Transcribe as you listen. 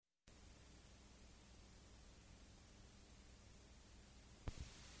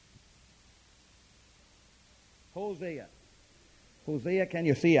Hosea. Hosea, can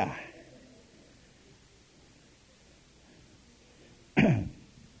you see ya?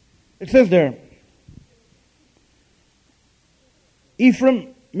 It says there,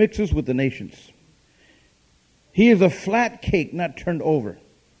 Ephraim mixes with the nations. He is a flat cake, not turned over.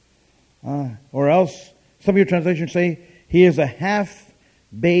 Or else, some of your translations say, he is a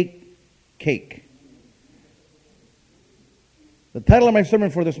half-baked cake. The title of my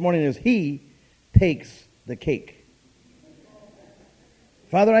sermon for this morning is, He Takes the Cake.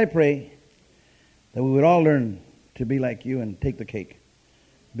 Father, I pray that we would all learn to be like you and take the cake.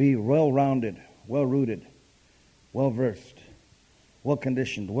 Be well-rounded, well-rooted, well-versed,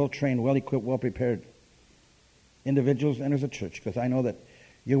 well-conditioned, well-trained, well-equipped, well-prepared individuals and as a church. Because I know that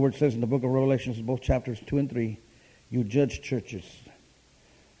your word says in the book of Revelations, both chapters 2 and 3, you judge churches.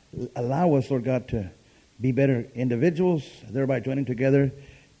 Allow us, Lord God, to be better individuals, thereby joining together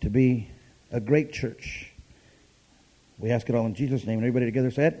to be a great church. We ask it all in Jesus' name. And everybody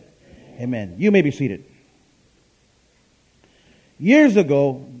together said, Amen. You may be seated. Years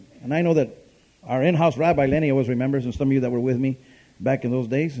ago, and I know that our in-house rabbi Lenny always remembers, and some of you that were with me back in those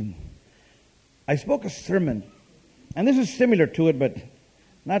days, and I spoke a sermon, and this is similar to it, but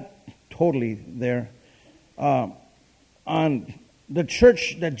not totally there, on the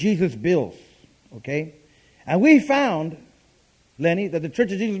church that Jesus builds, okay? And we found, Lenny, that the church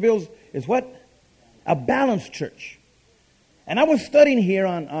that Jesus builds is what? A balanced church. And I was studying here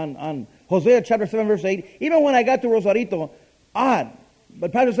on Hosea chapter 7, verse 8. Even when I got to Rosarito, odd.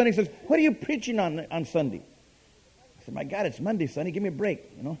 But Pastor Sonny says, what are you preaching on Sunday? I said, my God, it's Monday, Sonny. Give me a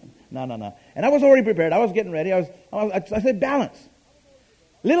break. You know? No. And I was already prepared. I was getting ready. I said, balance.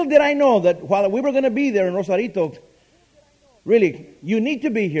 Little did I know that while we were going to be there in Rosarito, really, you need to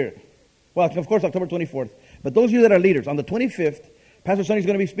be here. Well, of course, October 24th. But those of you that are leaders, on the 25th, Pastor Sonny is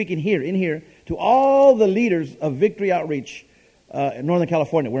going to be speaking in here, to all the leaders of Victory Outreach in Northern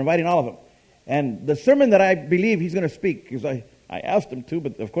California. We're inviting all of them. And the sermon that I believe he's going to speak, because I asked him to,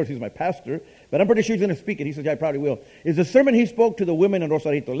 but of course he's my pastor, but I'm pretty sure he's going to speak it. He said, yeah, I probably will. Is the sermon he spoke to the women in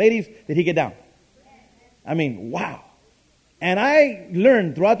Rosarito. Ladies, did he get down? I mean, wow. And I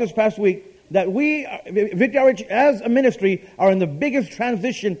learned throughout this past week that we, Victory Outreach as a ministry, are in the biggest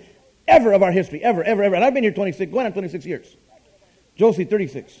transition ever of our history. Ever. And I've been here going on 26 years. Josie,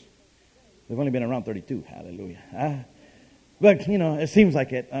 36. We've only been around 32. Hallelujah. But, you know, it seems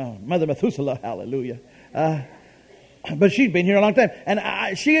like it. Mother Methuselah, hallelujah. But she's been here a long time.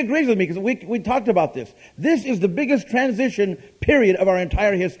 And she agrees with me because we talked about this. This is the biggest transition period of our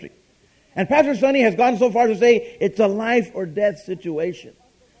entire history. And Pastor Sonny has gone so far to say it's a life or death situation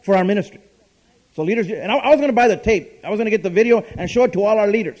for our ministry. So leaders, and I was going to buy the tape. I was going to get the video and show it to all our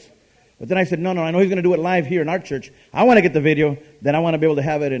leaders. But then I said, no, I know he's going to do it live here in our church. I want to get the video. Then I want to be able to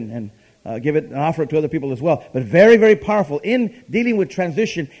have it and give it and offer it to other people as well. But very, very powerful in dealing with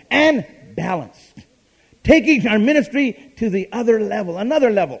transition and balance. Taking our ministry to the other level, another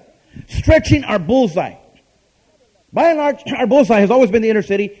level. Stretching our bullseye. By and large, our bullseye has always been the inner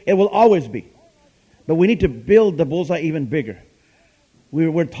city. It will always be. But we need to build the bullseye even bigger.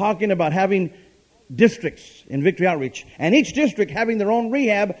 We're talking about having districts in Victory Outreach. And each district having their own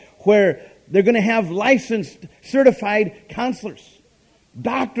rehab where they're going to have licensed, certified counselors.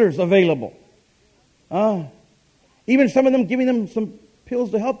 Doctors available. Even some of them giving them some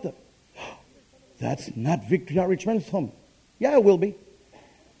pills to help them. That's not Victory Outreach Men's Home. Yeah, it will be.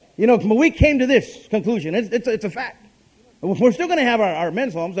 You know, we came to this conclusion. It's a fact. We're still going to have our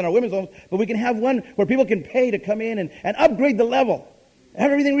men's homes and our women's homes, but we can have one where people can pay to come in and upgrade the level.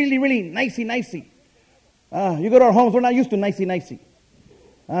 Have everything really, really nicey. You go to our homes, we're not used to nicey.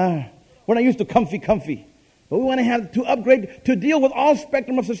 We're not used to comfy. But we want to have to upgrade to deal with all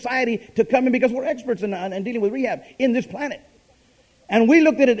spectrum of society to come in because we're experts in dealing with rehab in this planet. And we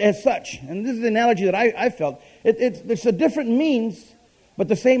looked at it as such. And this is the analogy that I felt. It's a different means, but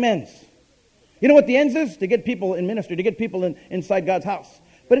the same ends. You know what the ends is? To get people in ministry, to get people inside God's house.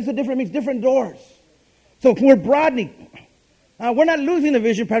 But it's a different means, different doors. So we're broadening. We're not losing the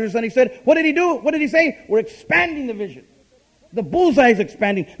vision, Pastor Sonny said. What did he do? What did he say? We're expanding the vision. The bullseye is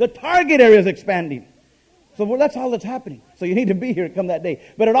expanding. The target area is expanding. So that's all that's happening. So you need to be here come that day.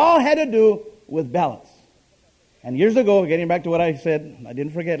 But it all had to do with balance. And years ago, getting back to what I said, I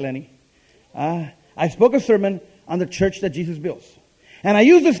didn't forget, Lenny. I spoke a sermon on the church that Jesus builds. And I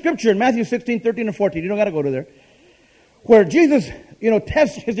used the scripture in Matthew 16, 13, and 14. You don't got to go to there. Where Jesus,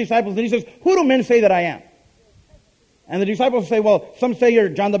 tests his disciples. And he says, who do men say that I am? And the disciples say, well, some say you're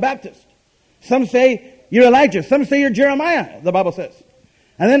John the Baptist. Some say you're Elijah. Some say you're Jeremiah, the Bible says.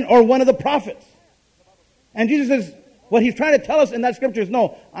 And then, or one of the prophets. And Jesus says, what he's trying to tell us in that scripture is,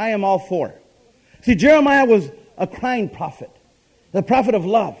 no, I am all four. See, Jeremiah was a crying prophet, the prophet of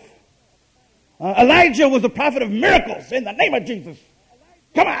love. Elijah was the prophet of miracles in the name of Jesus.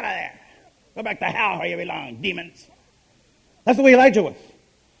 Come out of there. Go back to hell where you belong, demons. That's the way Elijah was.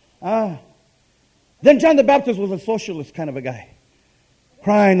 Then John the Baptist was a socialist kind of a guy.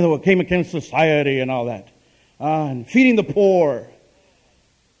 Crying that what came against society and all that. And feeding the poor.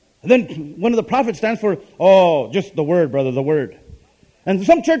 And then one of the prophets stands for, just the word, brother, the word. And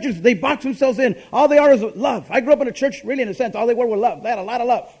some churches, they box themselves in. All they are is love. I grew up in a church, really, in a sense, all they were love. They had a lot of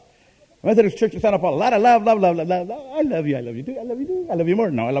love. Methodist Church in Santa Paula, a lot of love, love, love, love, love. I love you, I love you, do I love you, do I love you more?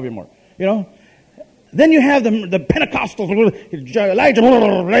 No, I love you more. You know? Then you have the Pentecostals, Elijah,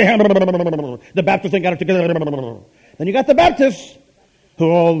 the Baptists ain't got it together. Then you got the Baptists, who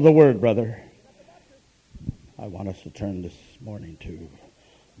are all the word, brother. I want us to turn this morning to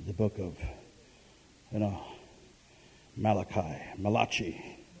the book of,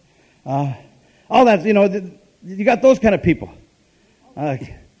 Malachi. All that, you got those kind of people.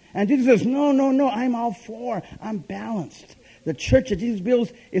 And Jesus says, no, I'm all for. I'm balanced. The church that Jesus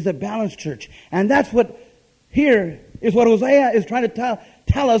builds is a balanced church. And that's what here is what Hosea is trying to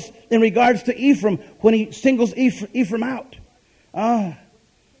tell us in regards to Ephraim when he singles Ephraim out.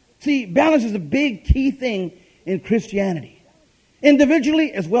 See, balance is a big key thing in Christianity.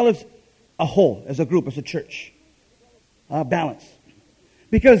 Individually as well as a whole, as a group, as a church. Balance.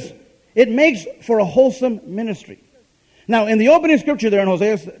 Because it makes for a wholesome ministry. Now, in the opening scripture there in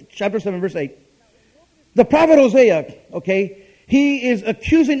Hosea chapter 7, verse 8, the prophet Hosea, he is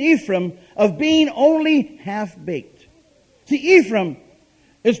accusing Ephraim of being only half-baked. See, Ephraim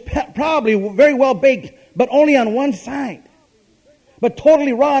is probably very well baked, but only on one side, but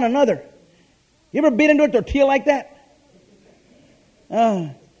totally raw on another. You ever bit into a tortilla like that?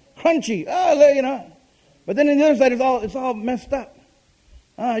 Crunchy, but then on the other side it's all messed up.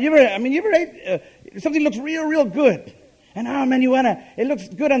 You ever ate something looks real good. And man, it looks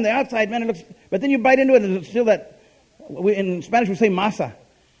good on the outside, man. But then you bite into it, and it's still that. In Spanish we say masa.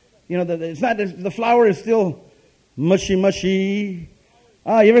 It's not. The flour is still mushy. You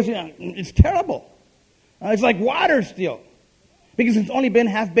ever see? It's terrible. It's like water still, because it's only been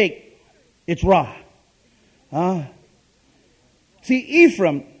half baked. It's raw. See,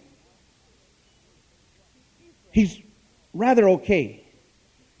 Ephraim, he's rather okay.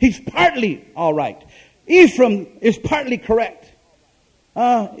 He's partly all right. Ephraim is partly correct.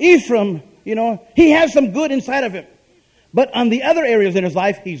 Ephraim, he has some good inside of him. But on the other areas in his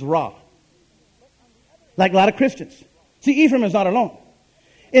life, he's raw. Like a lot of Christians. See, Ephraim is not alone.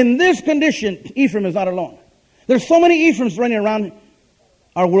 In this condition, Ephraim is not alone. There's so many Ephraims running around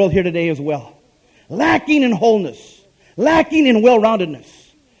our world here today as well. Lacking in wholeness. Lacking in well-roundedness.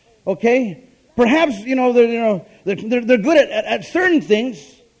 Okay? Perhaps, they're good at certain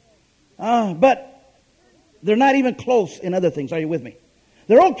things. But they're not even close in other things. Are you with me?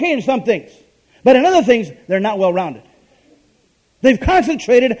 They're okay in some things. But in other things, they're not well-rounded. They've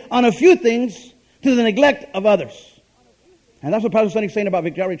concentrated on a few things to the neglect of others. And that's what Pastor Sonny's saying about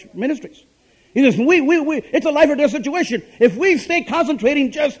Victoria Ministries. He says, it's a life or death situation. If we stay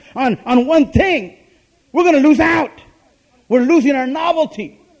concentrating just on one thing, we're going to lose out. We're losing our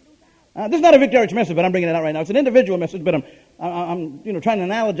novelty. This is not a Victoria message, but I'm bringing it out right now. It's an individual message, but I'm trying to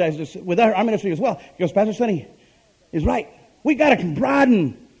analogize this with our ministry as well. Because Pastor Sonny is right. We got to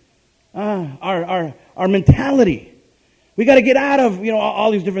broaden our mentality. We got to get out of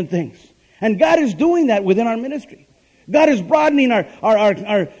all these different things. And God is doing that within our ministry. God is broadening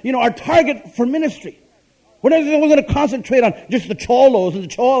our target for ministry. We're not going to concentrate on just the cholos and the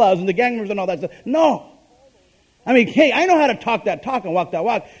cholas and the gang members and all that stuff. No. I mean, hey, I know how to talk that talk and walk that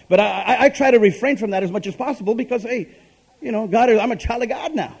walk, but I try to refrain from that as much as possible because, hey, I'm a child of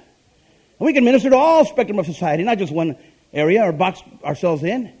God now. And we can minister to all spectrum of society, not just one area or box ourselves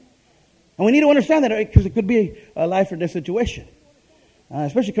in. And we need to understand that because it could be a life or death situation,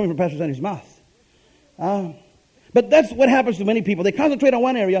 especially coming from Pastor Sonny's mouth. But that's what happens to many people. They concentrate on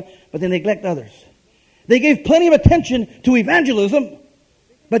one area, but they neglect others. They gave plenty of attention to evangelism,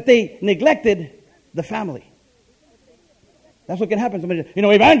 but they neglected the family. That's what can happen. Somebody,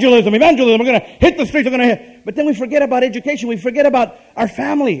 evangelism, we're going to hit the streets, we're going to hit. But then we forget about education. We forget about our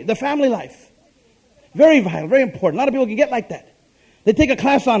family, the family life. Very vital, very important. A lot of people can get like that. They take a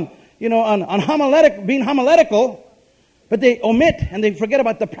class on being homiletical, but they omit and they forget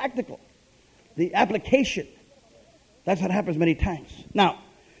about the practical, the application. That's what happens many times. Now,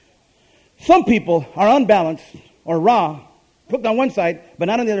 some people are unbalanced or raw, hooked on one side, but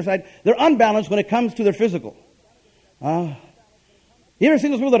not on the other side. They're unbalanced when it comes to their physical. You ever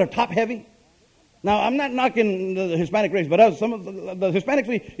seen those people that are top heavy? Now, I'm not knocking the Hispanic race, but some of the Hispanics,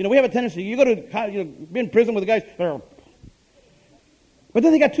 we have a tendency. You go to be in prison with the guys, but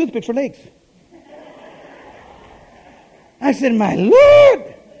then they got toothpicks for legs. I said, my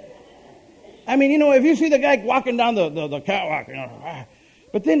Lord! I mean, if you see the guy walking down the catwalk,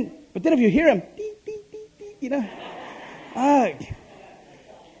 but then if you hear him, beep, beep, beep, beep, you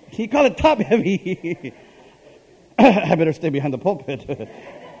call it top heavy. I better stay behind the pulpit.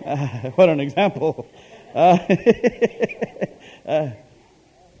 What an example. I'm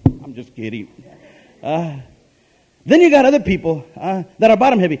just kidding. Then you got other people that are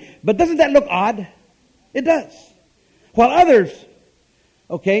bottom heavy. But doesn't that look odd? It does. While others,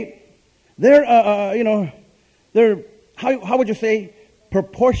 okay, they're, how would you say,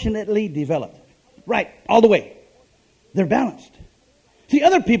 proportionately developed. Right, all the way. They're balanced. See,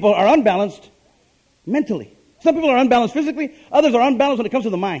 other people are unbalanced mentally. Some people are unbalanced physically. Others are unbalanced when it comes to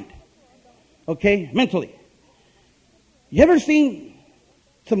the mind. Okay, mentally. You ever seen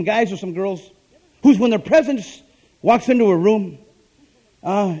some guys or some girls whose, when their presence walks into a room,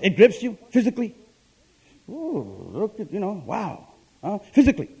 it grips you physically? Ooh, look at, wow.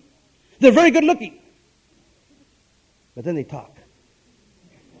 Physically. They're very good looking. But then they talk.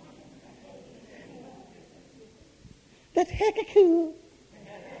 That's hecka cool.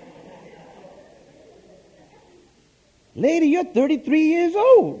 Lady, you're 33 years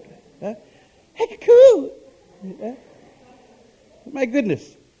old. Heck, cool. My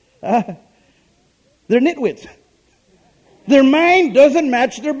goodness. They're nitwits. Their mind doesn't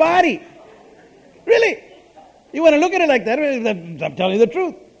match their body. Really. You want to look at it like that? I'm telling you the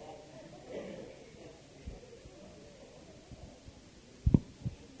truth.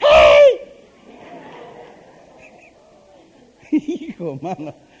 Hey! Oh,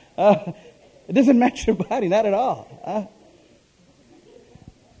 mama. It doesn't match your body, not at all.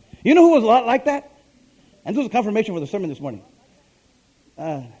 You know who was a lot like that? And this was a confirmation for the sermon this morning.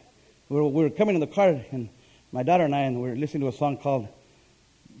 We were coming in the car, and my daughter and I, we were listening to a song called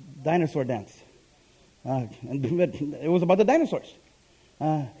Dinosaur Dance. And it was about the dinosaurs.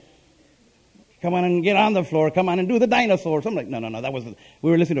 Come on and get on the floor. Come on and do the dinosaur. Something like, no. That was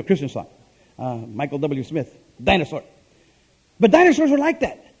we were listening to a Christian song. Michael W. Smith, Dinosaur. But dinosaurs were like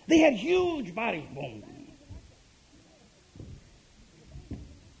that. They had huge bodies. Boom.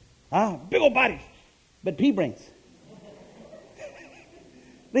 Big old bodies. But pea brains.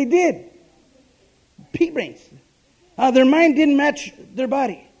 They did. Pea brains. Their mind didn't match their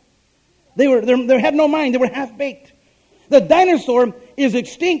body. They had no mind. They were half-baked. The dinosaur is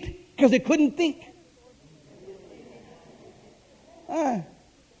extinct because it couldn't think.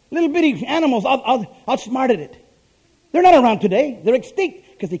 Little bitty animals outsmarted it. They're not around today. They're extinct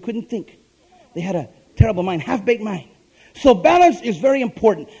because they couldn't think. They had a terrible mind, half-baked mind. So balance is very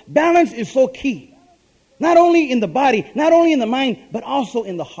important. Balance is so key. Not only in the body, not only in the mind, but also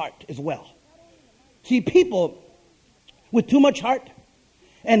in the heart as well. See, people with too much heart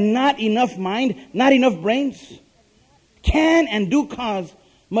and not enough mind, not enough brains, can and do cause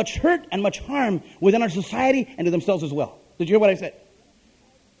much hurt and much harm within our society and to themselves as well. Did you hear what I said?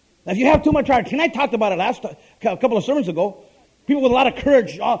 Now, if you have too much heart, and I talked about it a couple of sermons ago, people with a lot of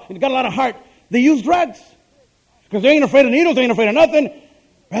courage, got a lot of heart, they use drugs. Because they ain't afraid of needles, they ain't afraid of nothing.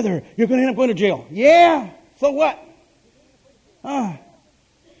 Rather, you're going to end up going to jail. Yeah, so what? I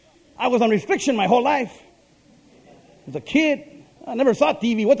was on restriction my whole life. As a kid, I never saw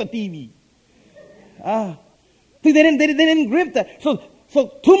TV. What's a TV? See, they didn't grip that. So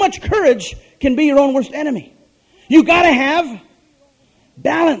too much courage can be your own worst enemy. You got to have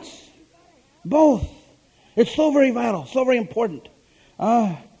balance. Both. It's so very vital, so very important.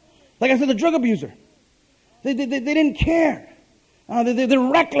 Like I said, the drug abuser. They didn't care. They're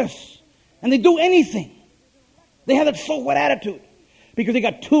reckless. And they do anything. They have that so what attitude. Because they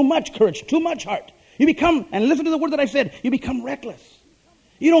got too much courage, too much heart. You become, and listen to the word that I said, you become reckless.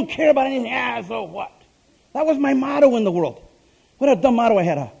 You don't care about anything. So what? That was my motto in the world. What a dumb motto I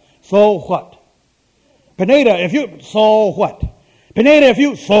had. So what? Pineda, if you, so what? Pineda, if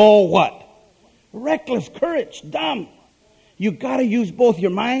you, so what? Reckless, courage, dumb. You got to use both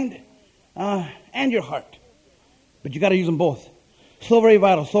your mind and your heart. But you got to use them both. So very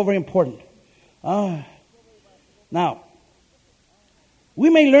vital, so very important. Now, we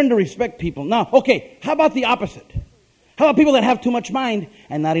may learn to respect people. Now, okay, how about the opposite? How about people that have too much mind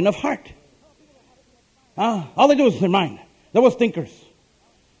and not enough heart? All they do is their mind. They're always thinkers.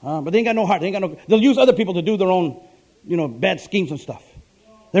 But they ain't got no heart. They'll use other people to do their own, bad schemes and stuff.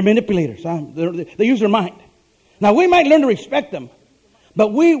 They're manipulators. They use their mind. Now, we might learn to respect them,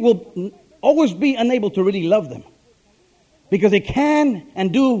 but we will always be unable to really love them. Because they can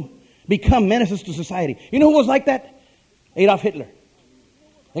and do become menaces to society. You know who was like that? Adolf Hitler.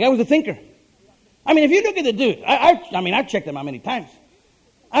 The guy was a thinker. I mean, if you look at the dude, I've checked him out many times.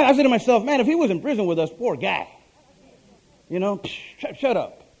 I said to myself, man, if he was in prison with us, poor guy. You know, shut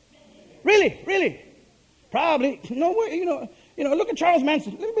up. Really. Probably. No way, you know, look at Charles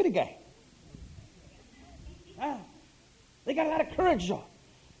Manson, little bitty guy. They got a lot of courage, though.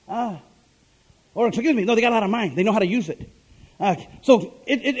 Or, excuse me, no, they got a lot of mind. They know how to use it. So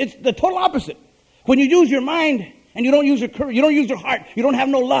it's the total opposite. When you use your mind and you don't use your courage, you don't use your heart, you don't have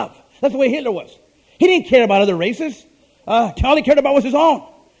no love. That's the way Hitler was. He didn't care about other races. All he cared about was his own.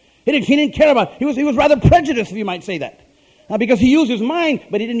 He didn't care about, he was rather prejudiced, if you might say that. Because he used his mind,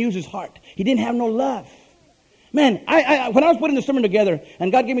 but he didn't use his heart. He didn't have no love. Man, when I was putting the sermon together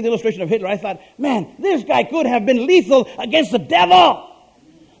and God gave me the illustration of Hitler, I thought, man, this guy could have been lethal against the devil.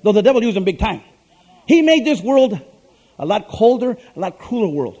 Though the devil used him big time. He made this world a lot colder, a lot cooler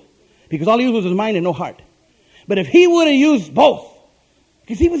world. Because all he used was his mind and no heart. But if he would have used both,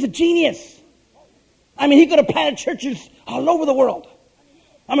 because he was a genius. I mean, he could have planted churches all over the world.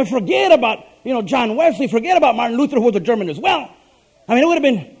 I mean, forget about, John Wesley, forget about Martin Luther, who was a German as well. I mean, it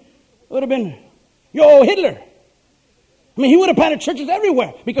would have been, Hitler. I mean, he would have planted churches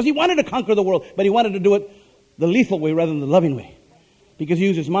everywhere because he wanted to conquer the world, but he wanted to do it the lethal way rather than the loving way. Because he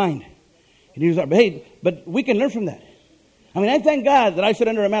used his mind. And he used our behavior. But we can learn from that. I mean, I thank God that I sit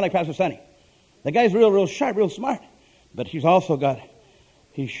under a man like Pastor Sonny. The guy's real sharp, real smart. But he's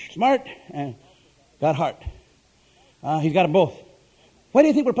smart and got heart. He's got them both. Why do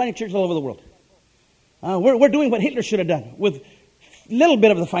you think we're planting churches all over the world? We're doing what Hitler should have done with a little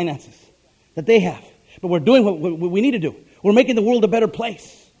bit of the finances that they have. But we're doing what we need to do. We're making the world a better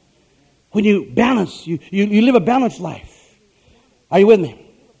place. When you balance, you live a balanced life. Are you with me?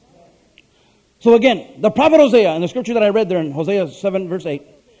 So again, the prophet Hosea, in the scripture that I read there in Hosea 7 verse 8,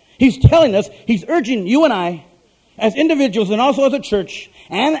 he's telling us, he's urging you and I, as individuals and also as a church,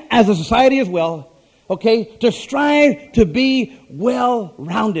 and as a society as well, okay, to strive to be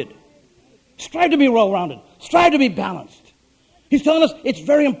well-rounded. Strive to be well-rounded. Strive to be balanced. He's telling us it's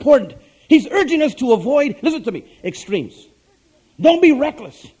very important. He's urging us to avoid, listen to me, extremes. Don't be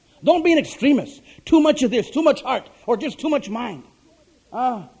reckless. Don't be an extremist. Too much of this, too much heart, or just too much mind.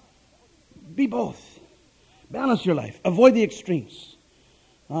 Be both. Balance your life. Avoid the extremes.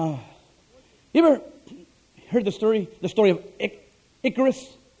 You ever heard the story of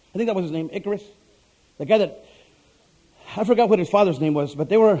Icarus? I think that was his name, Icarus. The guy that, I forgot what his father's name was, but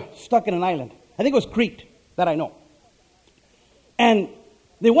they were stuck in an island. I think it was Crete, that I know. And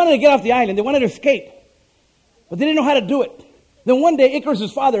they wanted to get off the island. They wanted to escape. But they didn't know how to do it. Then one day,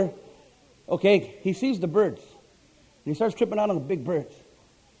 Icarus' father, he sees the birds. And he starts tripping out on the big birds.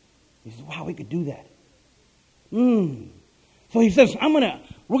 He says, wow, we could do that. So he says, we're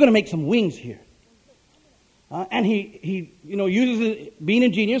going to make some wings here. And he uses, being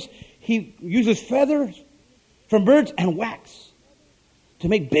ingenious, he uses feathers from birds and wax to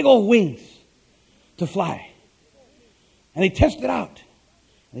make big old wings to fly. And they test it out.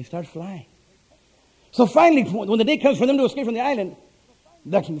 And they start flying. So finally, when the day comes for them to escape from the island,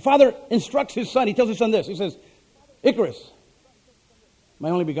 the father instructs his son. He tells his son this. He says, Icarus, my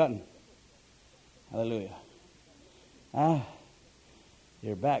only begotten. Hallelujah.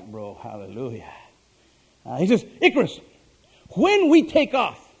 You're back, bro. Hallelujah. He says, Icarus, when we take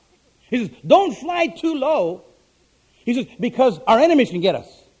off, he says, don't fly too low. He says, because our enemies can get us.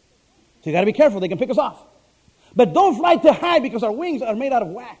 So you got to be careful. They can pick us off. But don't fly too high because our wings are made out of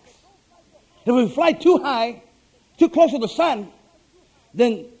wax. If we fly too high, too close to the sun,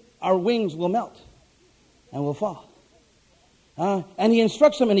 then our wings will melt and we'll fall. And he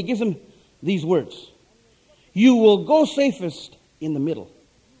instructs them and he gives them these words. You will go safest in the middle.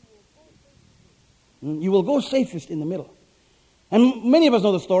 You will go safest in the middle. And many of us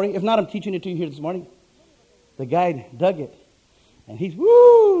know the story. If not, I'm teaching it to you here this morning. The guy dug it. And he's,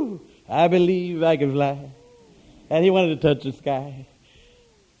 I believe I can fly. And he wanted to touch the sky.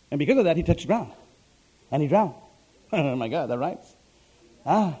 And because of that, he touched ground. And he drowned. Oh my God, that rhymes.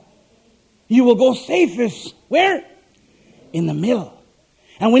 You will go safest. Where? In the middle.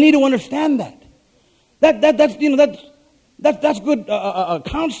 And we need to understand that. That's good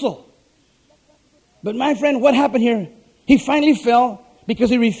counsel. But my friend, what happened here? He finally fell because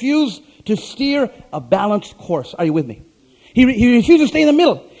he refused to steer a balanced course. Are you with me? He refused to stay in the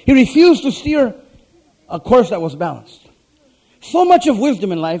middle. He refused to steer a course that was balanced. So much of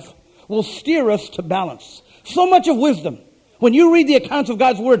wisdom in life will steer us to balance. So much of wisdom. When you read the accounts of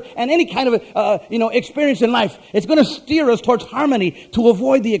God's Word and any kind of experience in life, it's going to steer us towards harmony to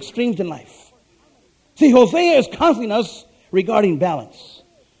avoid the extremes in life. See, Hosea is counseling us regarding balance.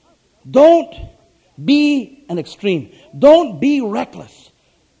 Don't be an extreme. Don't be reckless.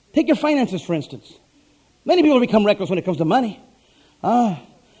 Take your finances, for instance. Many people become reckless when it comes to money.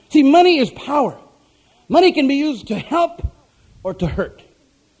 See, money is power. Money can be used to help or to hurt.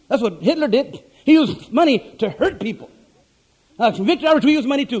 That's what Hitler did. He used money to hurt people. Victor Alvarez, we use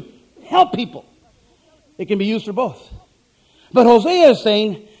money to help people. It can be used for both. But Hosea is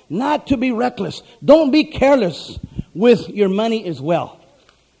saying not to be reckless. Don't be careless with your money as well.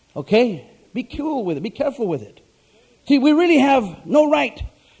 Okay? Be cool with it. Be careful with it. See, we really have no right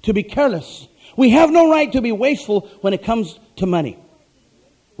to be careless. We have no right to be wasteful when it comes to money.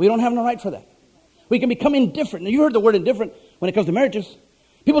 We don't have no right for that. We can become indifferent. Now, you heard the word indifferent when it comes to marriages.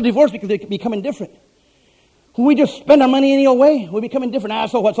 People divorce because they become indifferent. When we just spend our money any old way, we become indifferent.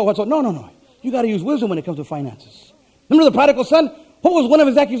 So what? No. You got to use wisdom when it comes to finances. Remember the prodigal son? What was one of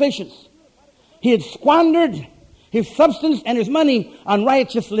his accusations? He had squandered his substance and his money on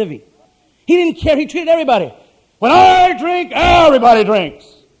riotous living. He didn't care. He treated everybody. When I drink, everybody drinks.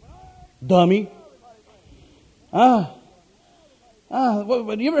 Dummy. You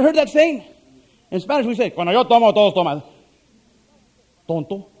ever heard that saying? In Spanish we say, cuando yo tomo, todos toman.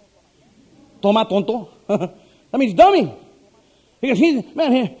 Tonto. Toma tonto. That means dummy. Because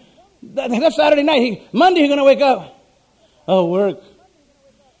that's Saturday night. Monday he's going to wake up. Oh, work.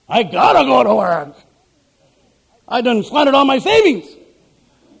 I got to go to work. I done squandered all my savings.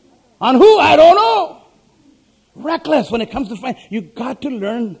 On who? I don't know. Reckless when it comes to finance. You got to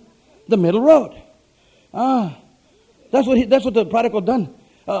learn the middle road. That's what the prodigal done.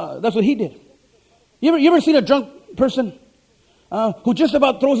 That's what he did. You ever seen a drunk person who just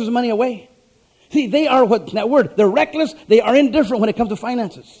about throws his money away? See, they are that word. They're reckless. They are indifferent when it comes to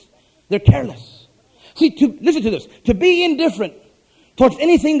finances. They're careless. See, listen to this. To be indifferent towards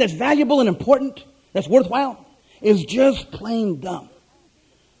anything that's valuable and important, that's worthwhile, is just plain dumb.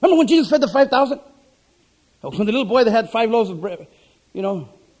 Remember when Jesus fed the 5,000? When the little boy that had 5 loaves of bread,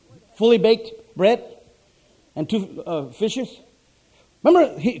 fully baked bread and 2 fishes.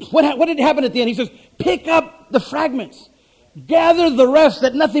 Remember, what did happen at the end? He says, pick up the fragments. Gather the rest,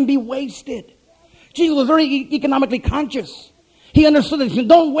 that nothing be wasted. Jesus was very economically conscious. He understood that. He said,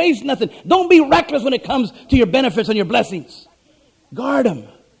 don't waste nothing. Don't be reckless when it comes to your benefits and your blessings. Guard them.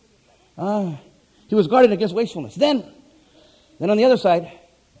 He was guarded against wastefulness. Then on the other side,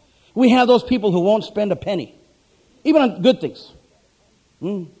 we have those people who won't spend a penny, even on good things.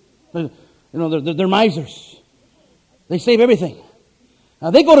 They're misers. They save everything.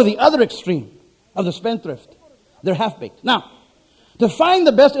 Now they go to the other extreme of the spendthrift. They're half-baked. Now, to find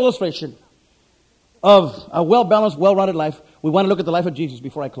the best illustration of a well-balanced, well-rounded life, we want to look at the life of Jesus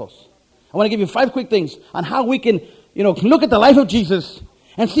before I close. I want to give you 5 quick things on how we can, look at the life of Jesus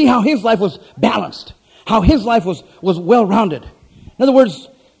and see how his life was balanced, how his life was well-rounded. In other words,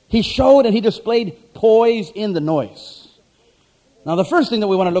 he showed and he displayed poise in the noise. Now, the first thing that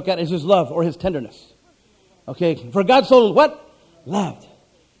we want to look at is his love or his tenderness. Okay, for God so what? Loved.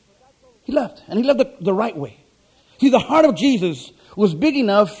 He loved, and he loved the right way. See, the heart of Jesus was big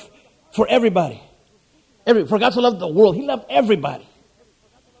enough for everybody. For God so loved the world, he loved everybody.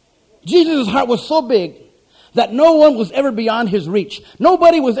 Jesus' heart was so big that no one was ever beyond his reach.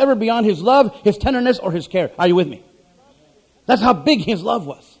 Nobody was ever beyond his love, his tenderness, or his care. Are you with me? That's how big his love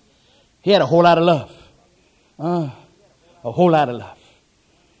was. He had a whole lot of love. A whole lot of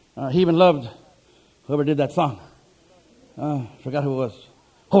love. He even loved whoever did that song. Forgot who it was.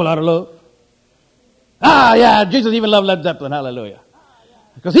 Whole lot of love. Yeah, Jesus even loved Led Zeppelin. Hallelujah.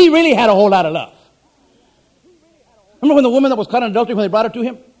 Because he really had a whole lot of love. Remember when the woman that was caught in adultery, when they brought her to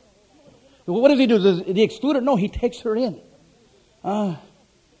him? What does he do? Does he exclude her? No, he takes her in.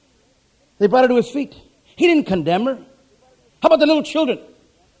 They brought her to his feet. He didn't condemn her. How about the little children?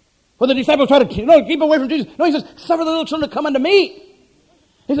 When the disciples tried to keep away from Jesus. No, he says, suffer the little children to come unto me.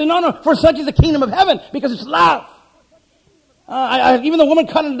 He said, no, for such is the kingdom of heaven, because it's love. Even the woman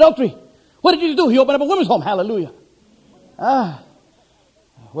caught in adultery. What did Jesus do? He opened up a women's home. Hallelujah.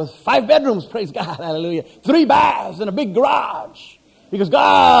 With 5 bedrooms, praise God. Hallelujah. 3 baths and a big garage. Because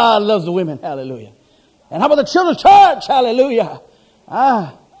God loves the women. Hallelujah. And how about the children's church? Hallelujah.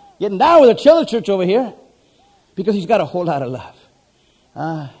 Getting down with the children's church over here. Because he's got a whole lot of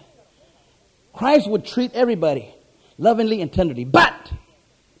love. Christ would treat everybody lovingly and tenderly. But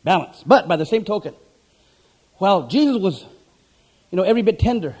by the same token, while Jesus was, every bit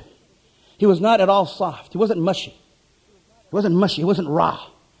tender, he was not at all soft. He wasn't mushy. He wasn't mushy. He wasn't raw.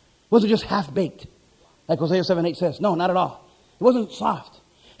 He wasn't just half-baked, like Hosea 7:8 says. No, not at all. It wasn't soft.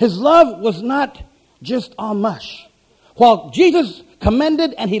 His love was not just all mush. While Jesus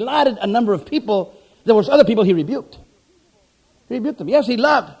commended and he lauded a number of people, there was other people he rebuked. He rebuked them. Yes, he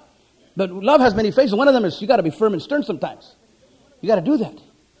loved. But love has many faces. One of them is you got to be firm and stern sometimes. You got to do that.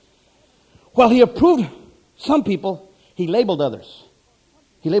 While he approved some people, he labeled others.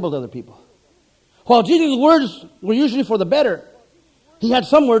 He labeled other people. While Jesus' words were usually for the better, he had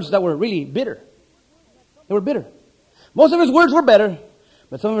some words that were really bitter. They were bitter. Most of his words were better,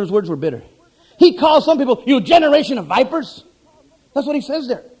 but some of his words were bitter. He called some people, you generation of vipers. That's what he says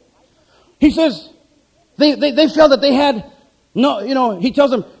there. He says, they felt that they had no, he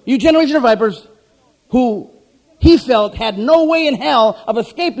tells them, you generation of vipers, who he felt had no way in hell of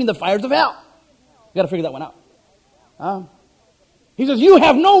escaping the fires of hell. You got to figure that one out. He says, you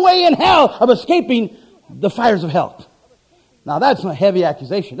have no way in hell of escaping the fires of hell. Now that's a heavy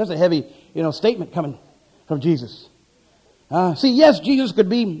accusation. That's a heavy, statement coming from Jesus. See, yes, Jesus could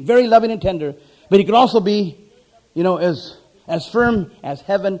be very loving and tender, but he could also be, as firm as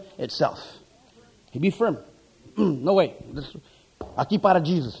heaven itself. He'd be firm. No way. Aquí para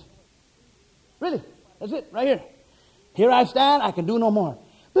Jesus. Really. That's it, right here. Here I stand, I can do no more.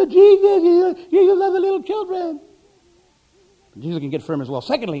 But Jesus, you love the little children. Jesus can get firm as well.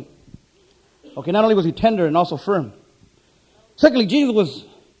 Secondly, not only was he tender and also firm. Secondly, Jesus was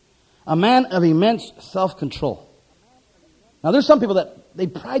a man of immense self-control. Now, there's some people that they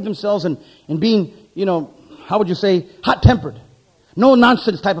pride themselves in being, how would you say, hot-tempered. No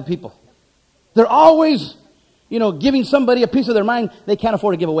nonsense type of people. They're always, giving somebody a piece of their mind they can't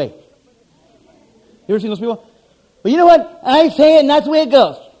afford to give away. You ever seen those people? But you know what? I say it and that's the way it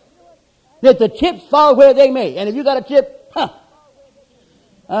goes. Let the chips fall where they may. And if you got a chip,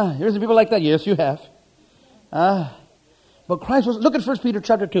 here's the people like that. Yes, you have. But Christ was, look at 1 Peter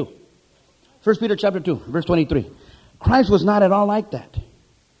chapter 2. 1 Peter chapter 2, verse 23. Christ was not at all like that.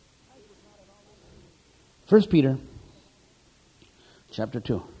 1 Peter chapter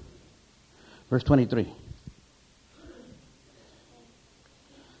 2, verse 23.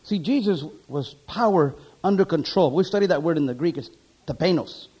 See, Jesus was power under control. We studied that word in the Greek. It's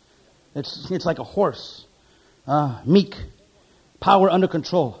tapenos. It's like a horse. Meek. Power under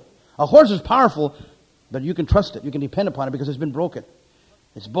control. A horse is powerful, but you can trust it. You can depend upon it because it's been broken.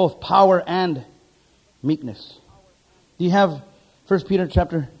 It's both power and meekness. Do you have 1 Peter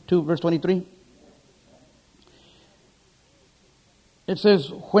chapter 2, verse 23? It says,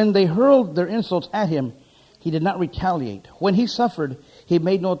 when they hurled their insults at him, he did not retaliate. When he suffered, he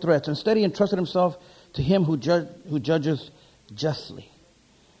made no threats. Instead, he entrusted himself to him who judges justly.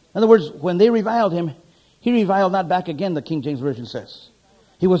 In other words, when they reviled him, he reviled not back again, the King James Version says.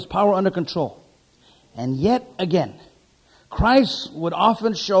 He was power under control. And yet again, Christ would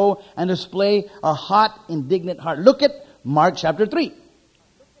often show and display a hot, indignant heart. Look at Mark chapter 3.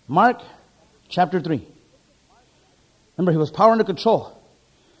 Mark chapter 3. Remember, he was power under control.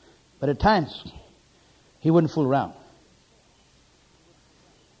 But at times, he wouldn't fool around.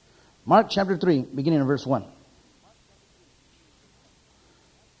 Mark chapter 3, beginning in verse 1.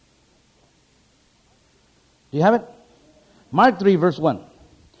 Do you have it? Mark 3, verse 1.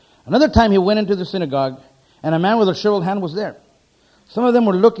 Another time he went into the synagogue, and a man with a shriveled hand was there. Some of them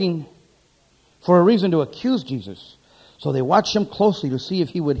were looking for a reason to accuse Jesus. So they watched him closely to see if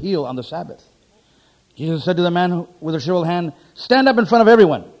he would heal on the Sabbath. Jesus said to the man with a shriveled hand, stand up in front of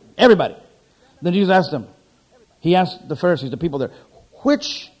everyone, everybody. Then Jesus asked them, he asked the Pharisees, the people there,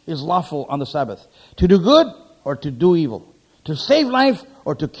 which is lawful on the Sabbath? To do good or to do evil? To save life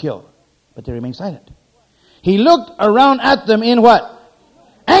or to kill? But they remained silent. He looked around at them in what?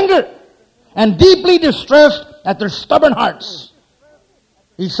 Anger, and deeply distressed at their stubborn hearts.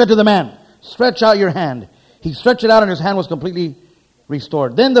 He said to the man, stretch out your hand. He stretched it out and his hand was completely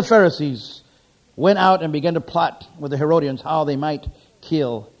restored. Then the Pharisees went out and began to plot with the Herodians how they might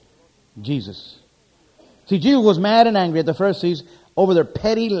kill Jesus. See, Jesus was mad and angry at the Pharisees over their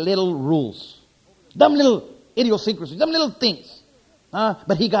petty little rules. Dumb little idiosyncrasies, dumb little things.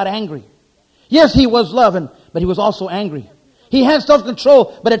 But he got angry. Yes, he was loving, but he was also angry. He had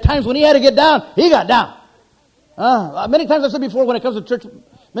self-control, but at times when he had to get down, he got down. Many times I've said before when it comes to church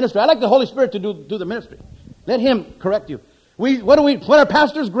ministry, I like the Holy Spirit to do the ministry. Let him correct you. When our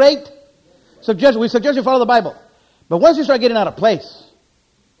pastor's great, we suggest you follow the Bible. But once you start getting out of place,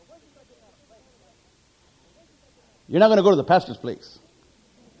 you're not going to go to the pastor's place.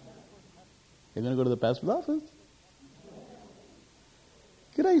 You're going to go to the pastor's office.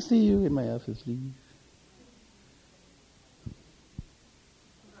 Could I see you in my office, please?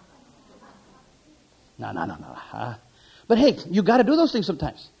 No. But hey, you got to do those things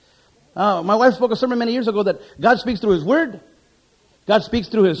sometimes. My wife spoke a sermon many years ago that God speaks through His Word. God speaks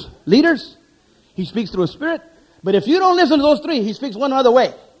through His leaders. He speaks through His Spirit. But if you don't listen to those three, He speaks one other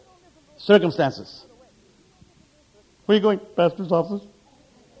way. Circumstances. Where are you going? Pastor's office.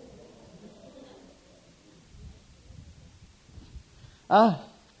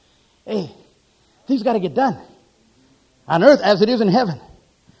 Hey, things got to get done. On earth as it is in heaven.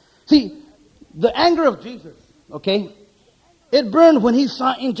 See, the anger of Jesus, okay, it burned when he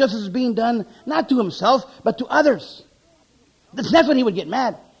saw injustice being done, not to himself, but to others. That's when he would get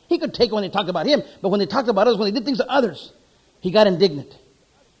mad. He could take it when they talked about him, but when they talked about others, when they did things to others, he got indignant.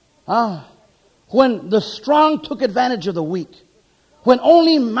 When the strong took advantage of the weak, when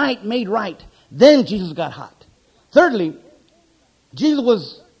only might made right, then Jesus got hot. Thirdly, Jesus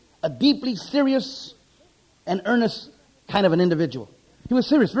was a deeply serious and earnest kind of an individual. He was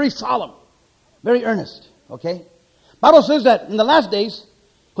serious, very solemn, very earnest, okay? Bible says that in the last days,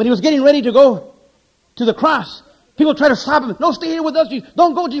 when he was getting ready to go to the cross, people tried to stop him. No, stay here with us.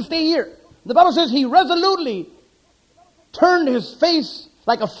 Don't go, just stay here. The Bible says he resolutely turned his face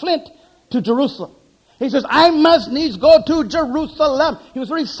like a flint to Jerusalem. He says, I must needs go to Jerusalem. He was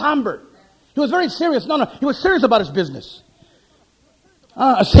very somber. He was very serious. No, he was serious about his business.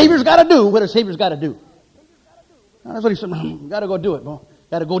 A Savior's got to do what a Savior's got to do. That's what he said. Got to go do it, bro.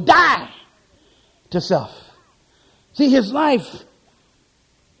 Got to go die to self. See, his life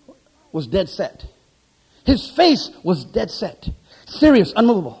was dead set. His face was dead set. Serious,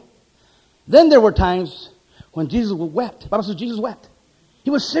 unmovable. Then there were times when Jesus wept. The Bible says Jesus wept. He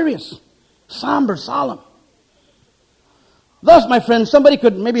was serious, somber, solemn. Thus, my friends, somebody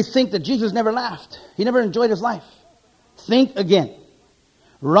could maybe think that Jesus never laughed. He never enjoyed his life. Think again.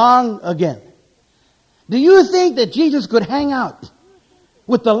 Wrong again. Do you think that Jesus could hang out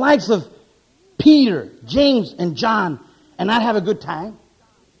with the likes of Peter, James, and John and not have a good time?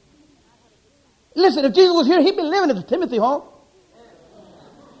 Listen, if Jesus was here, he'd be living at the Timothy home.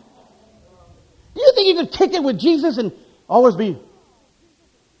 Do you think you could kick it with Jesus and always be?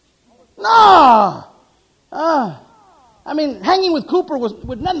 No. I mean, hanging with Cooper was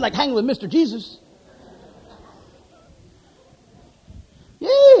nothing like hanging with Mr. Jesus.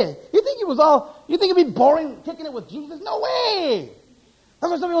 Yeah. You think it'd be boring kicking it with Jesus? No way.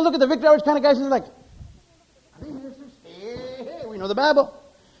 That's why some people look at the Victory Outreach kind of guys and they're like, are they ministers? Hey, we know the Bible.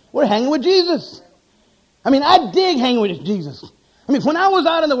 We're hanging with Jesus. I mean, I dig hanging with Jesus. I mean, when I was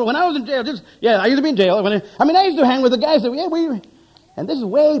out in the world, when I was in jail, I used to be in jail. I used to hang with the guys that, and this is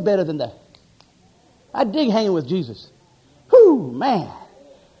way better than that. I dig hanging with Jesus. Whew, man.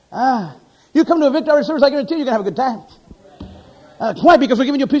 You come to a Victory Outreach service, I guarantee you're going to have a good time. Why? Because we're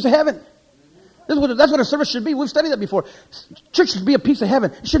giving you a piece of heaven. That's what a service should be. We've studied that before. Church should be a piece of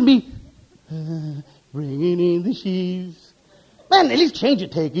heaven. It shouldn't be bringing in the sheaves. Man, at least change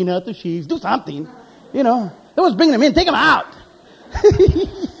it. Taking out the sheaves. Do something. You know. Don't just bring them in. Take them out.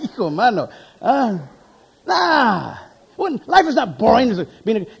 Life is not boring.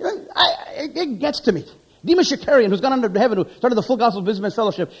 It gets to me. Demas Shakarian, who's gone under heaven, who started the Full Gospel Businessmen's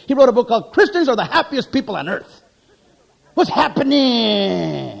Fellowship, he wrote a book called Christians Are the Happiest People on Earth. What's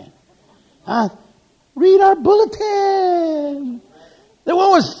happening? Read our bulletin. There were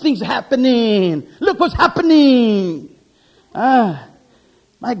always things happening. Look what's happening.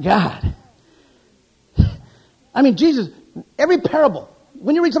 My God. I mean, Jesus, every parable,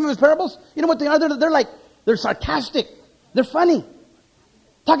 when you read some of his parables, you know what they are? They're sarcastic. They're funny.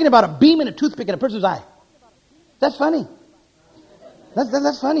 Talking about a beam and a toothpick in a person's eye. That's funny.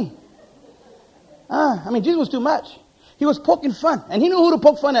 That's funny. I mean, Jesus was too much. He was poking fun. And he knew who to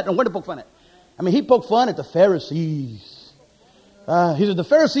poke fun at and where to poke fun at. I mean, he poked fun at the Pharisees. He said, the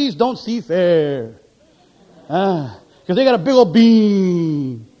Pharisees don't see fair. Because they got a big old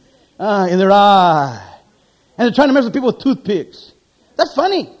beam in their eye. And they're trying to mess with people with toothpicks. That's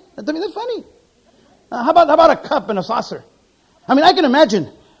funny. That's funny. How about a cup and a saucer? I mean, I can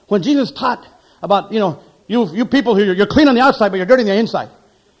imagine when Jesus taught about, you people here, you're clean on the outside, but you're dirty on the inside.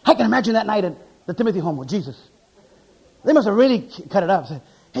 I can imagine that night at the Timothy home with Jesus. They must have really cut it up. Said,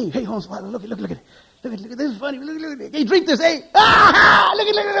 hey, Holmes, look at it. Look, this is funny. Look. Hey, drink this, hey.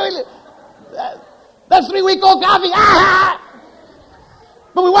 Look. That's 3-week-old coffee.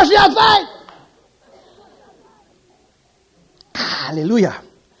 But we wash it outside. Hallelujah.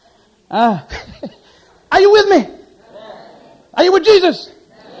 Are you with me? Are you with Jesus?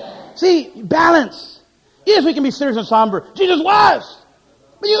 See, balance. Yes, we can be serious and somber. Jesus was.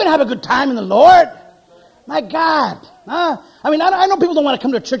 But you're going to have a good time in the Lord. My God. I mean, I know people don't want to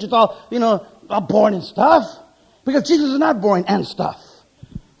come to church. It's all, all boring and stuff. Because Jesus is not boring and stuff.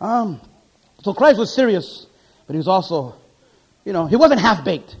 So Christ was serious, but he was also, he wasn't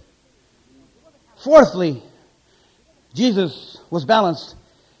half-baked. Fourthly, Jesus was balanced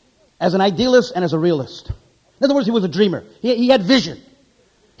as an idealist and as a realist. In other words, he was a dreamer. He had vision.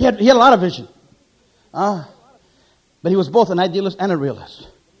 He had a lot of vision. But he was both an idealist and a realist.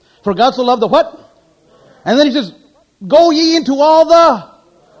 For God so loved the what? And then he says, Go ye into all the...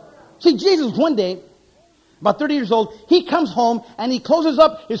 See, Jesus one day, about 30 years old, he comes home and he closes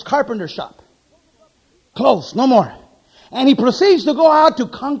up his carpenter shop. Close, no more. And he proceeds to go out to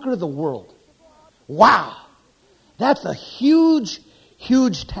conquer the world. Wow. That's a huge,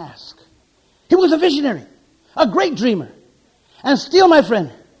 huge task. He was a visionary, a great dreamer. And still, my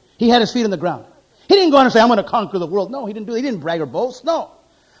friend, he had his feet on the ground. He didn't go out and say, I'm going to conquer the world. No, he didn't do it. He didn't brag or boast. No.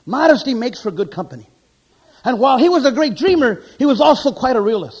 Modesty makes for good company. And while he was a great dreamer, he was also quite a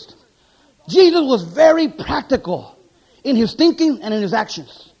realist. Jesus was very practical in his thinking and in his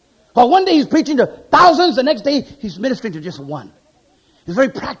actions. While one day he's preaching to thousands, the next day he's ministering to just one. He's very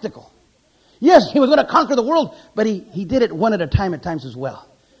practical. Yes, he was going to conquer the world, but he did it one at a time at times as well.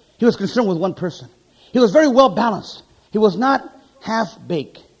 He was concerned with one person. He was very well balanced. He was not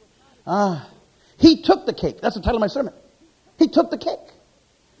half-baked. He took the cake. That's the title of my sermon. He took the cake.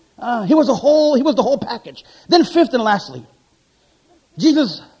 He was the whole package. Then fifth and lastly,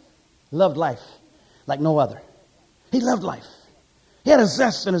 Jesus loved life like no other. He loved life. He had a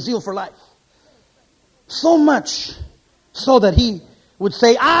zest and a zeal for life. So much so that he would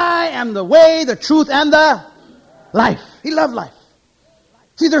say, I am the way, the truth, and the life. He loved life.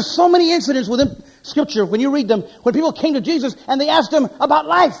 See, there's so many incidents within Scripture, when you read them, when people came to Jesus and they asked him about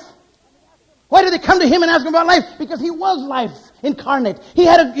life. Why did they come to him and ask him about life? Because he was life incarnate. He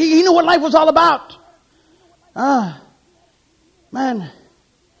knew what life was all about. Man,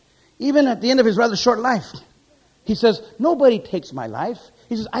 even at the end of his rather short life, he says, nobody takes my life.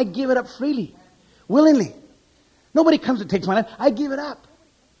 He says, I give it up freely, willingly. Nobody comes and takes my life. I give it up.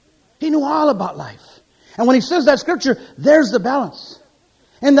 He knew all about life. And when he says that scripture, there's the balance.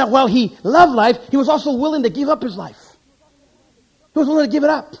 And that while he loved life, he was also willing to give up his life. He was willing to give it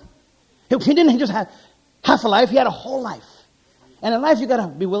up. He didn't just have half a life, he had a whole life. And in life, you got to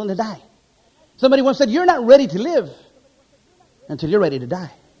be willing to die. Somebody once said, you're not ready to live until you're ready to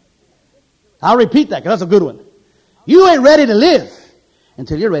die. I'll repeat that because that's a good one. You ain't ready to live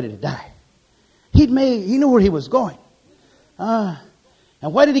until you're ready to die. He knew where he was going. And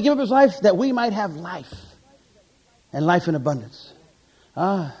why did he give up his life? That we might have life. And life in abundance.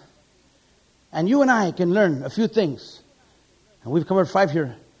 And you and I can learn a few things. And we've covered 5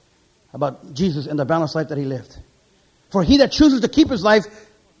 here about Jesus and the balanced life that he lived. For he that chooses to keep his life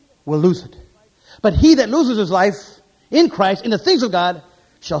will lose it. But he that loses his life in Christ, in the things of God,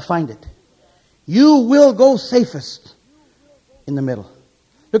 shall find it. You will go safest in the middle.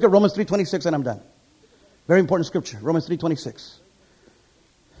 Look at Romans 3:26 and I'm done. Very important scripture. Romans 3:26.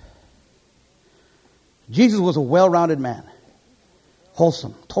 Jesus was a well-rounded man.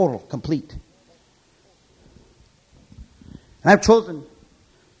 Wholesome, total, complete. And I've chosen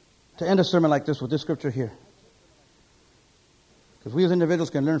to end a sermon like this with this scripture here. Because we as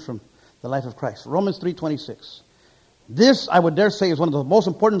individuals can learn from the life of Christ. Romans 3:26. This, I would dare say, is one of the most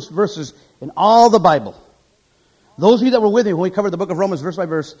important verses in all the Bible. Those of you that were with me when we covered the book of Romans verse by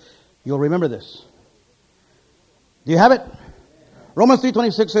verse, you'll remember this. Do you have it? Romans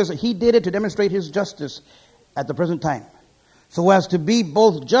 3:26 says that he did it to demonstrate his justice at the present time, so as to be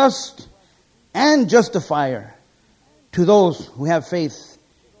both just and justifier to those who have faith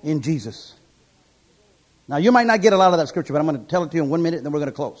in Jesus. Now, you might not get a lot of that scripture, but I'm going to tell it to you in 1 minute, and then we're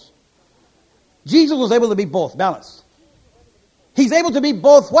going to close. Jesus was able to be both, balanced. He's able to be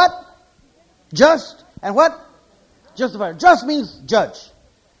both what? Just and what? Justifier. Just means judge.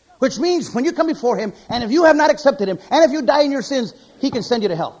 Which means when you come before him, and if you have not accepted him, and if you die in your sins, he can send you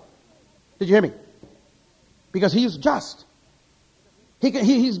to hell. Did you hear me? Because he's just.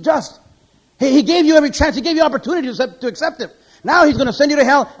 He's just. He gave you every chance. He gave you opportunity to accept him. Now he's going to send you to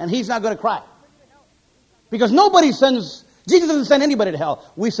hell, and he's not going to cry. Because Jesus doesn't send anybody to hell.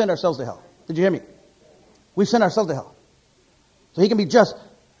 We send ourselves to hell. Did you hear me? We send ourselves to hell. So he can be just.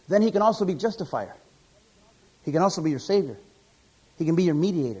 Then he can also be justifier. He can also be your savior. He can be your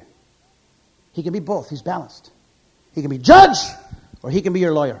mediator. He can be both. He's balanced. He can be judge, or he can be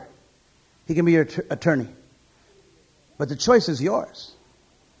your lawyer. He can be your attorney. But the choice is yours.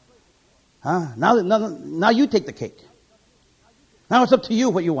 Now you take the cake. Now it's up to you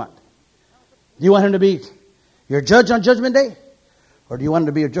what you want. Do you want him to be your judge on Judgment Day? Or do you want him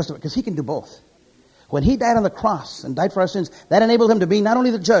to be your justifier? Because he can do both. When he died on the cross and died for our sins, that enabled him to be not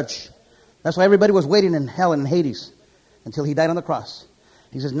only the judge. That's why everybody was waiting in hell and in Hades until he died on the cross.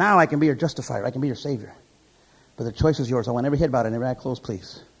 He says, now I can be your justifier. I can be your savior. But the choice is yours. I want every head bowed and every eye closed,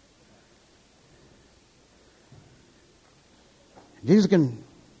 please. Jesus can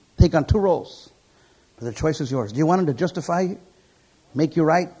take on 2 roles. But the choice is yours. Do you want him to justify you? Make you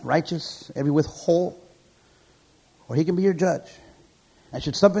right, righteous, every whit whole? Or he can be your judge. And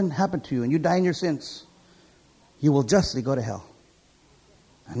should something happen to you and you die in your sins, you will justly go to hell.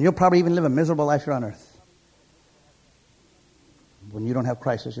 And you'll probably even live a miserable life here on earth when you don't have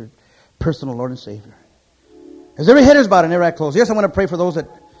Christ as your personal Lord and Savior. As every head is bowed and every eye closed. Yes, I want to pray for those that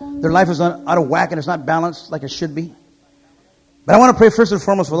their life is out of whack and it's not balanced like it should be. But I want to pray first and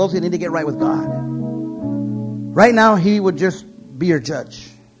foremost for those who need to get right with God. Right now, He would just be your judge.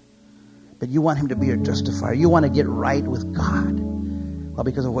 But you want Him to be your justifier. You want to get right with God. Well,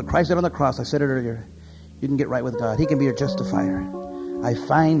 because of what Christ did on the cross, I said it earlier, you can get right with God. He can be your justifier. I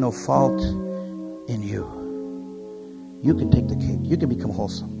find no fault in you. You can take the cake. You can become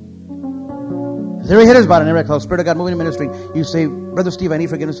wholesome. As every head is bowed and every eye closed, Spirit of God moving in ministry, you say, Brother Steve, I need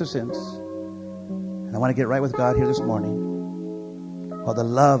forgiveness of sins. And I want to get right with God here this morning. While the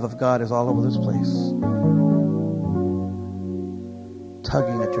love of God is all over this place.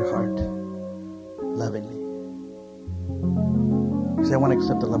 Tugging at your heart. Lovingly. You say, I want to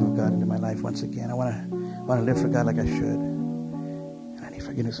accept the love of God into my life once again. I want to live for God like I should. And I need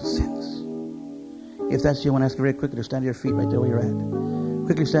forgiveness of sins. If that's you, I want to ask you very quickly to stand to your feet right there where you're at.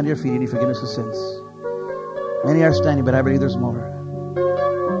 Quickly stand to your feet. You need forgiveness of sins. Many are standing, but I believe there's more.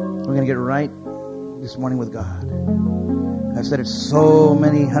 We're going to get right this morning with God. I've said it so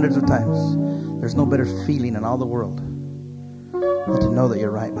many hundreds of times. There's no better feeling in all the world than to know that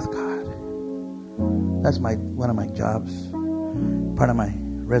you're right with God. That's one of my jobs. Part of my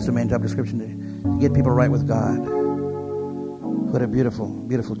resume and job description to get people right with God. What a beautiful,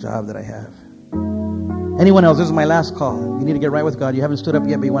 beautiful job that I have. Anyone else? This is my last call. You need to get right with God. You haven't stood up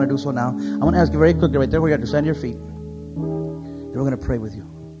yet, but you want to do so now. I want to ask you very quickly right there where you are to stand to your feet. Then we're going to pray with you.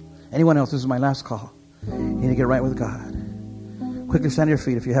 Anyone else? This is my last call. You need to get right with God. Quickly stand to your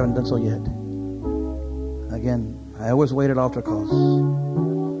feet if you haven't done so yet. Again, I always wait at altar calls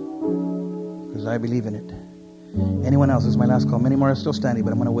because I believe in it. Anyone else? This is my last call. Many more are still standing,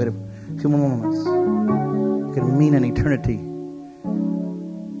 but I'm going to wait a few more moments. It can mean an eternity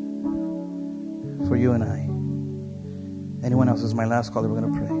for you and I. Anyone else? This is my last call that we're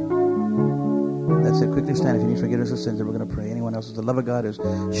going to pray. That's it. Quickly stand if you need forgiveness of sins that we're going to pray. Anyone else? The love of God is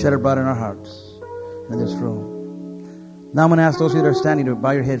shed abroad in our hearts in this room. Now I'm going to ask those of you that are standing to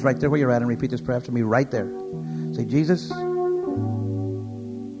bow your heads right there where you're at and repeat this prayer after me right there. Say, Jesus,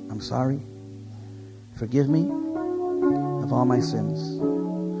 I'm sorry. Forgive me of all my sins.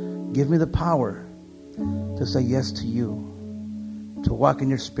 Give me the power to say yes to you, to walk in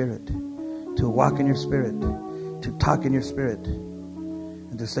your spirit, to walk in your spirit, to talk in your spirit,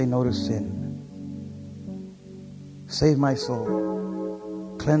 and to say no to sin. Save my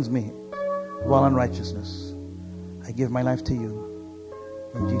soul. Cleanse me of all unrighteousness. I give my life to you.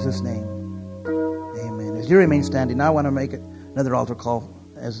 In Jesus' name, amen. As you remain standing, now I want to make another altar call.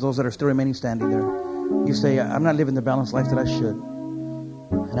 As those that are still remaining standing there, you say, I'm not living the balanced life that I should.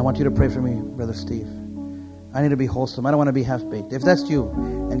 And I want you to pray for me, Brother Steve. I need to be wholesome. I don't want to be half-baked. If that's you,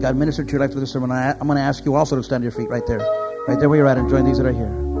 and God ministered to your life through this sermon, I'm going to ask you also to stand to your feet right there where you're at, and join these that are here.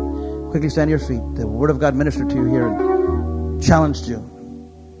 Quickly stand to your feet. The Word of God ministered to you here and challenged you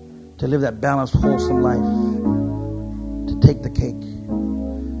to live that balanced, wholesome life, to take the cake.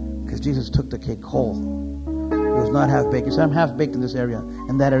 Because Jesus took the cake whole. He was not half-baked. He said, I'm half-baked in this area,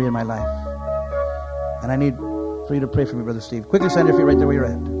 in that area in my life. And I need for you to pray for me, Brother Steve. Quickly stand to your feet right there where you're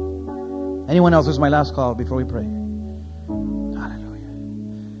at. Anyone else? This is my last call before we pray. Hallelujah.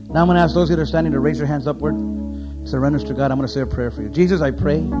 Now I'm going to ask those that are standing to raise their hands upward. Surrender to God. I'm going to say a prayer for you. Jesus, I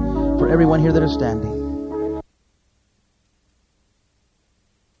pray for everyone here that is standing.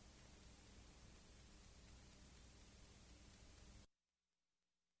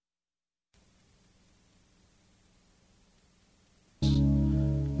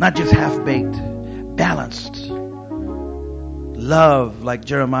 Not just half-baked, balanced. Love like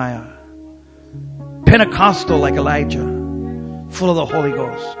Jeremiah. Pentecostal like Elijah. Full of the Holy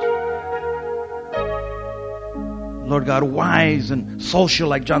Ghost. Lord God, wise and social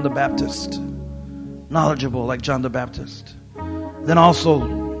like John the Baptist. Knowledgeable like John the Baptist. Then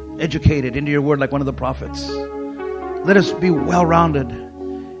also educated into your word like one of the prophets. Let us be well-rounded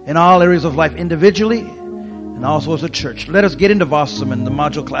in all areas of life individually and also as a church. Let us get into Vossum and the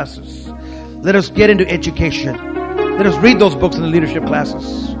module classes. Let us get into education. Let us read those books in the leadership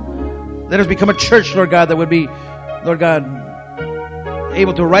classes. Let us become a church, Lord God, that would be, Lord God,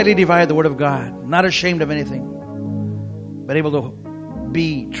 able to rightly divide the word of God. Not ashamed of anything, but able to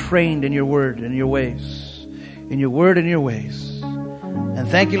be trained in your word and your ways. In your word and your ways. And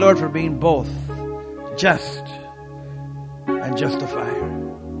thank you, Lord, for being both just and justifier.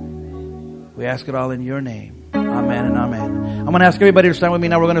 We ask it all in your name. Amen and amen. I'm going to ask everybody to stand with me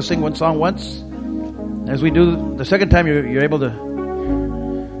now. We're going to sing one song once. As we do, the second time you're able to.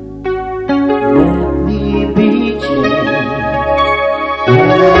 Let me be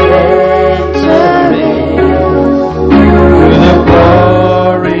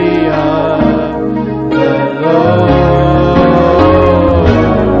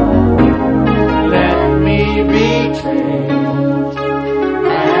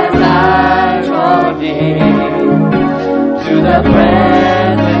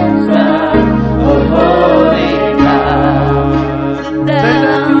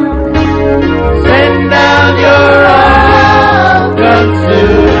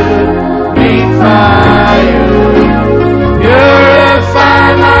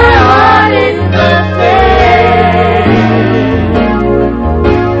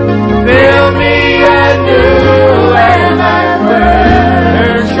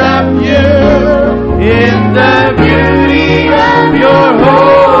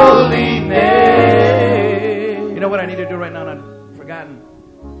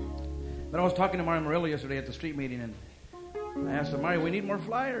But I was talking to Mario Murillo yesterday at the street meeting, and I asked him, Mario, we need more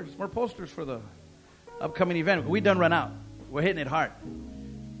flyers, more posters for the upcoming event. We done run out. We're hitting it hard.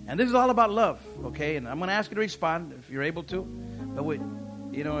 And this is all about love, okay? And I'm going to ask you to respond if you're able to. But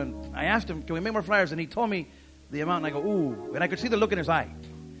and I asked him, can we make more flyers? And he told me the amount, and I go, ooh. And I could see the look in his eye.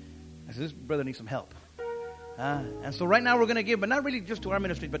 I said, this brother needs some help. And so right now we're going to give, but not really just to our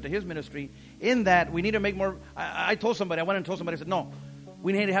ministry, but to his ministry, in that we need to make more. I told somebody, I went and told somebody, I said, no,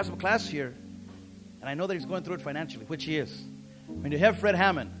 we need to have some class here. And I know that he's going through it financially, which he is. I mean, to have Fred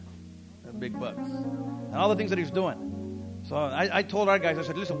Hammond, big bucks, and all the things that he's doing. So I told our guys, I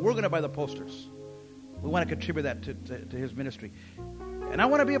said, listen, we're going to buy the posters. We want to contribute that to his ministry. And I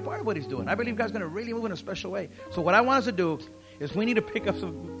want to be a part of what he's doing. I believe God's going to really move in a special way. So what I want us to do is we need to pick up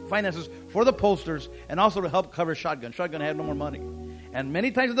some finances for the posters and also to help cover Shotgun. Shotgun had no more money. And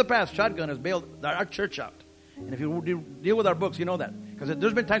many times in the past, Shotgun has bailed our church out. And if you deal with our books, you know that. Because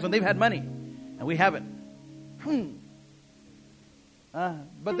there's been times when they've had money and we haven't.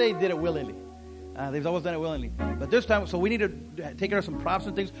 But they did it willingly. They've always done it willingly. But this time, so we need to take care of some props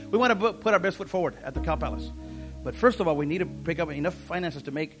and things. We want to put our best foot forward at the Cow Palace. But first of all, we need to pick up enough finances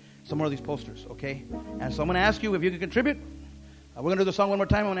to make some more of these posters, okay? And so I'm going to ask you if you can contribute. We're going to do the song one more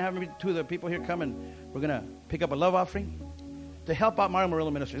time. I'm going to have maybe two of the people here come, and we're going to pick up a love offering to help out Mario Murillo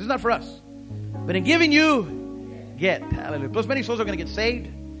Ministries. This is not for us. But in giving you, get. Hallelujah. Plus, many souls are going to get saved.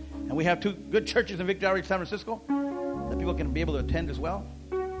 And we have two good churches in Victory Outreach, San Francisco, that people can be able to attend as well.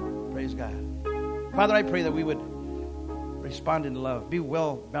 Praise God. Father, I pray that we would respond in love. Be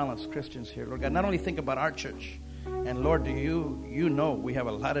well-balanced Christians here, Lord God. Not only think about our church. And Lord, you know we have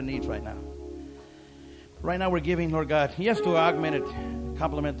a lot of needs right now. Right now we're giving, Lord God, yes, to augment it,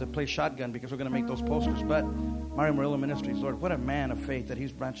 complement to play Shotgun, because we're going to make those posters. But Mario Murillo Ministries, Lord, what a man of faith that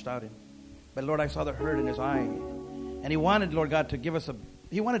he's branched out in. But Lord, I saw the hurt in his eye. And he wanted, Lord God, to give us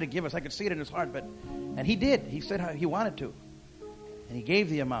he wanted to give us. I could see it in his heart. And he did. He said how he wanted to. And he gave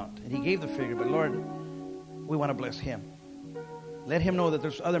the amount. And he gave the figure. But Lord, we want to bless him. Let him know that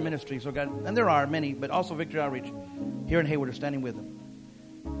there's other ministries, Lord God. And there are many, but also Victory Outreach here in Hayward are standing with him.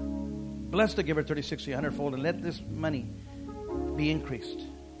 Bless the giver 30, 60, 100-fold, and let this money be increased.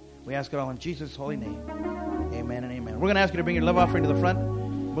 We ask it all in Jesus' holy name. Amen and amen. We're going to ask you to bring your love offering to the front.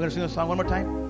 We're going to sing the song one more time.